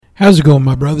How's it going,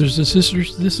 my brothers and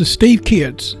sisters? This is Steve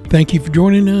Kitts. Thank you for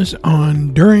joining us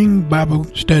on During Bible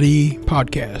Study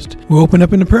Podcast. We'll open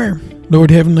up in a prayer. Lord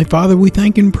Heavenly Father, we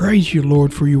thank and praise you,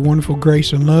 Lord, for your wonderful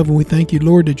grace and love. And we thank you,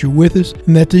 Lord, that you're with us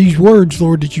and that these words,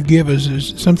 Lord, that you give us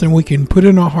is something we can put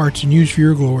in our hearts and use for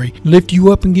your glory. Lift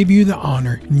you up and give you the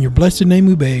honor. In your blessed name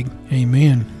we beg.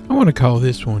 Amen. I want to call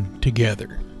this one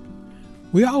Together.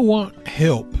 We all want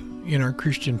help in our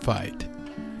Christian fight.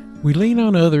 We lean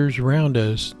on others around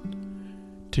us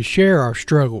to share our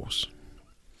struggles.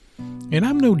 And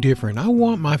I'm no different. I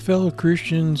want my fellow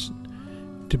Christians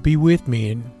to be with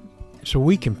me and so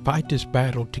we can fight this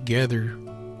battle together,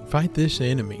 fight this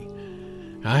enemy.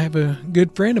 I have a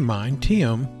good friend of mine,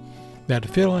 Tim, that I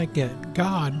feel like that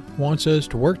God wants us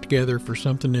to work together for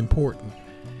something important.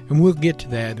 And we'll get to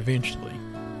that eventually.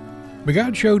 But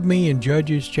God showed me in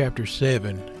Judges chapter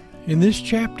 7. In this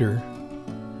chapter,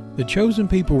 the chosen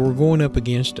people were going up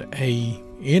against a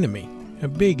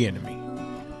big enemy.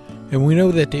 And we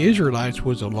know that the Israelites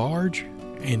was a large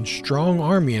and strong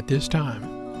army at this time.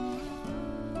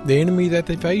 The enemy that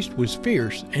they faced was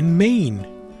fierce and mean,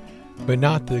 but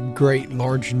not the great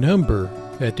large number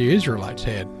that the Israelites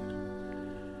had.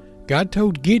 God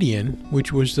told Gideon,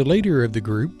 which was the leader of the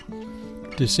group,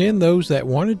 to send those that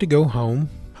wanted to go home.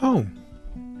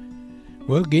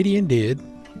 Well, Gideon did.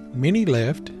 Many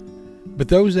left, but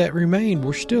those that remained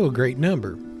were still a great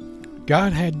number.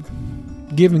 God had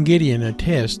given Gideon a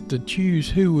test to choose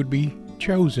who would be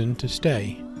chosen to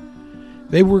stay.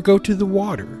 They were go to the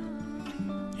water.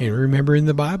 And remember in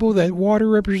the Bible that water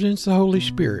represents the Holy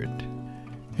Spirit.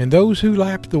 And those who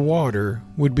lapped the water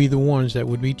would be the ones that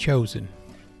would be chosen.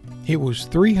 It was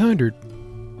 300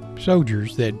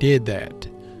 soldiers that did that.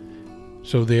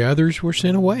 So the others were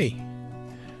sent away.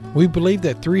 We believe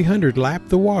that 300 lapped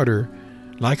the water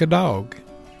like a dog,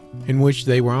 in which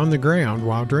they were on the ground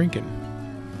while drinking.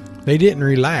 They didn't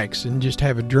relax and just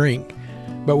have a drink,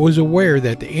 but was aware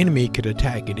that the enemy could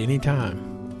attack at any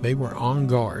time. They were on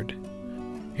guard.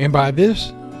 And by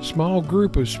this small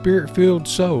group of spirit-filled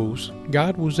souls,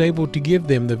 God was able to give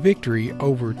them the victory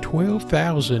over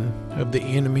 12,000 of the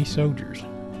enemy soldiers.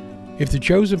 If the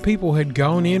chosen people had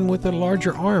gone in with a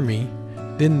larger army,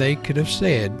 then they could have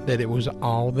said that it was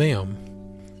all them.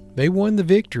 They won the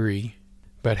victory,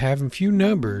 but having few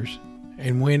numbers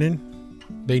and winning,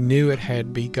 they knew it had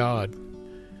to be God.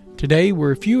 Today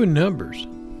we're few in numbers,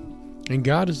 and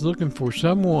God is looking for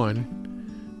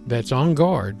someone that's on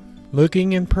guard,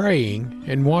 looking and praying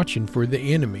and watching for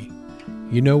the enemy.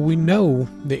 We know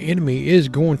the enemy is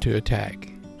going to attack.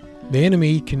 The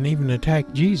enemy can even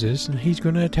attack Jesus, and he's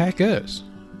going to attack us.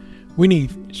 We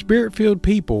need spirit-filled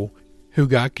people who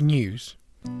God can use.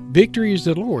 Victory is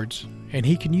the Lord's, and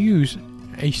he can use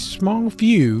a small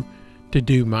few to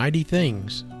do mighty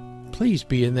things. Please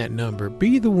be in that number.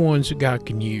 Be the ones that God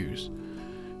can use.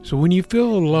 So when you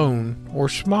feel alone or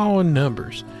small in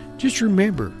numbers, just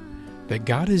remember that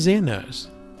God is in us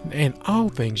and all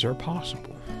things are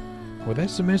possible. Well,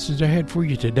 that's the message I had for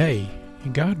you today.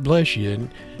 And God bless you. And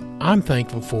I'm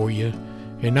thankful for you.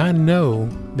 And I know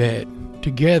that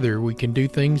together we can do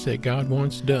things that God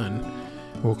wants done.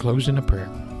 We'll close in a prayer.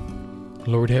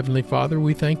 Lord Heavenly Father,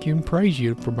 we thank you and praise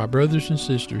you for my brothers and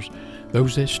sisters,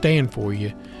 those that stand for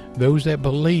you, those that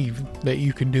believe that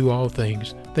you can do all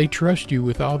things. They trust you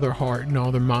with all their heart and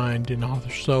all their mind and all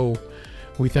their soul.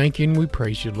 We thank you and we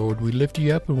praise you, Lord. We lift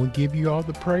you up and we give you all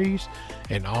the praise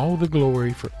and all the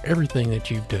glory for everything that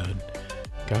you've done.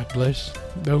 God bless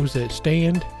those that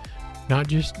stand, not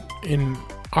just in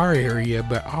our area,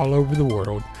 but all over the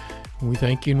world. We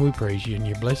thank you and we praise you. In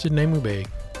your blessed name we beg.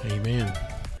 Amen.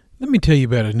 Let me tell you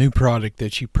about a new product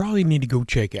that you probably need to go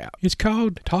check out. It's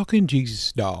called Talking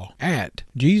Jesus Doll at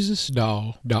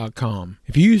JesusDoll.com.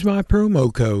 If you use my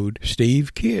promo code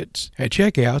SteveKitts at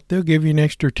checkout, they'll give you an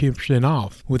extra 10%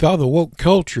 off. With all the woke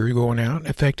culture going out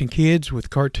affecting kids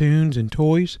with cartoons and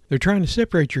toys, they're trying to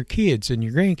separate your kids and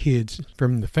your grandkids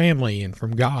from the family and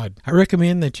from God. I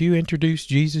recommend that you introduce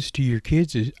Jesus to your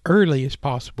kids as early as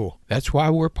possible. That's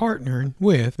why we're partnering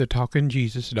with the Talking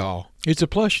Jesus Doll. It's a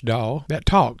plush doll that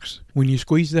talks. When you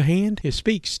squeeze the hand, it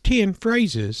speaks 10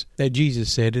 phrases that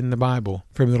Jesus said in the Bible,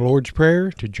 from the Lord's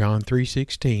Prayer to John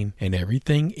 3:16 and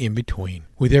everything in between.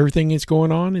 With everything that's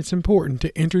going on, it's important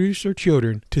to introduce our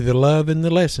children to the love and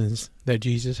the lessons that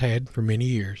Jesus had for many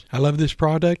years. I love this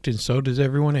product, and so does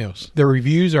everyone else. The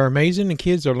reviews are amazing, and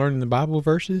kids are learning the Bible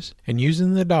verses and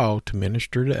using the doll to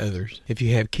minister to others. If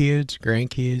you have kids,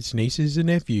 grandkids, nieces, and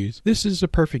nephews, this is a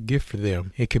perfect gift for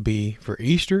them. It could be for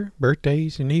Easter,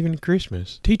 birthdays, and even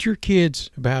Christmas. Teach your kids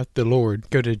about the Lord,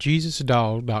 go to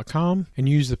JesusDoll.com and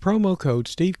use the promo code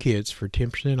SteveKids for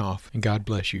 10% off, and God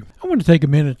bless you. I want to take a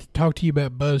minute to talk to you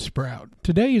about Buzzsprout.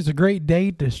 Today is a great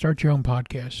day to start your own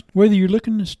podcast. Whether you're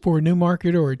looking for a new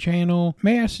market or a channel,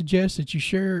 may I suggest that you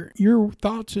share your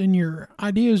thoughts and your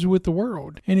ideas with the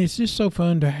world. And it's just so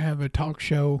fun to have a talk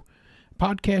show.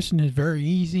 Podcasting is very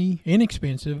easy,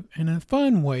 inexpensive, and a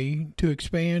fun way to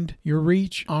expand your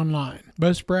reach online.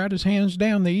 Buzzsprout is hands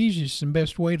down the easiest and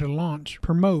best way to launch,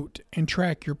 promote, and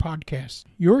track your podcast.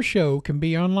 Your show can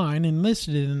be online and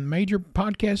listed in major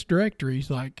podcast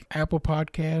directories like Apple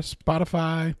Podcasts,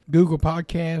 Spotify, Google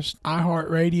Podcasts,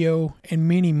 iHeartRadio, and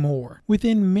many more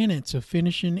within minutes of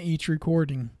finishing each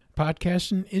recording.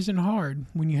 Podcasting isn't hard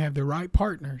when you have the right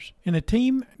partners. And a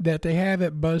team that they have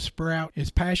at Buzzsprout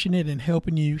is passionate in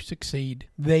helping you succeed.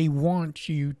 They want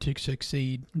you to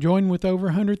succeed. Join with over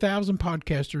 100,000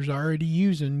 podcasters already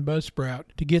using Buzzsprout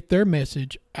to get their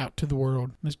message out to the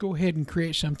world. Let's go ahead and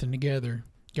create something together.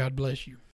 God bless you.